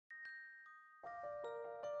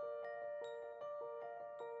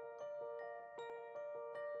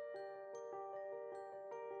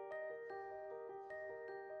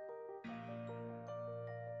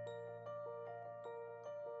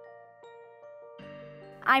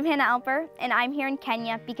I'm Hannah Alper, and I'm here in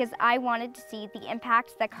Kenya because I wanted to see the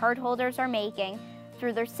impact that cardholders are making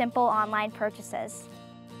through their simple online purchases.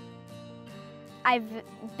 I've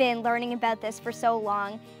been learning about this for so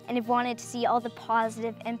long and have wanted to see all the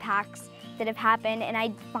positive impacts that have happened, and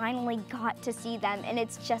I finally got to see them, and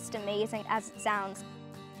it's just amazing as it sounds.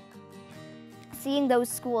 Seeing those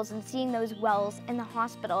schools and seeing those wells and the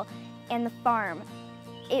hospital and the farm,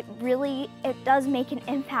 it does make an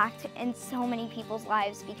impact in so many people's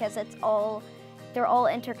lives because they're all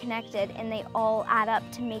interconnected and they all add up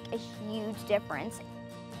to make a huge difference.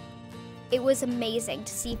 It was amazing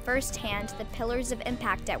to see firsthand the pillars of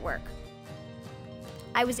impact at work.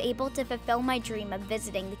 I was able to fulfill my dream of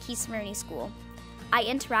visiting the Kismaruni School. I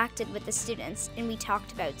interacted with the students and we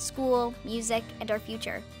talked about school, music, and our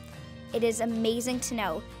future. It is amazing to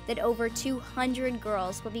know that over 200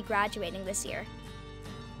 girls will be graduating this year.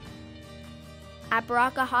 At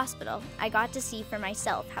Baraka Hospital, I got to see for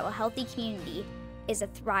myself how a healthy community is a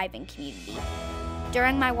thriving community.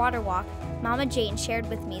 During my water walk, Mama Jane shared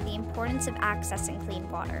with me the importance of accessing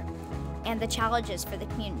clean water and the challenges for the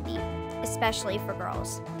community, especially for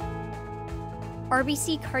girls.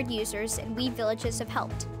 RBC card users in Weed villages have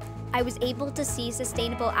helped. I was able to see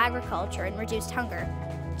sustainable agriculture and reduced hunger,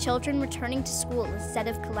 children returning to school instead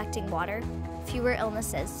of collecting water, fewer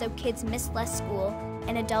illnesses so kids miss less school,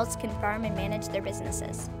 and adults can farm and manage their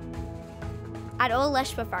businesses. At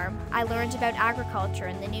Oleshwa Farm, I learned about agriculture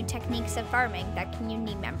and the new techniques of farming that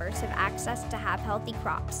community members have access to have healthy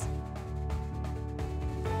crops.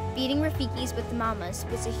 Feeding Rafikis with the mamas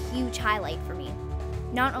was a huge highlight for me.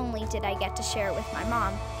 Not only did I get to share it with my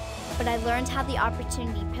mom, but I learned how the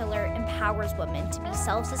opportunity pillar empowers women to be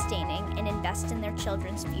self-sustaining and invest in their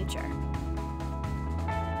children's future.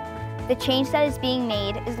 The change that is being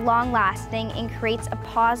made is long-lasting and creates a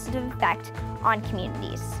positive effect on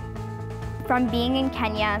communities. From being in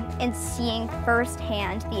Kenya and seeing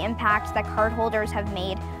firsthand the impact that cardholders have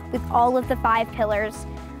made with all of the 5 pillars,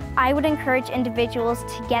 I would encourage individuals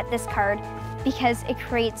to get this card because it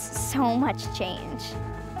creates so much change.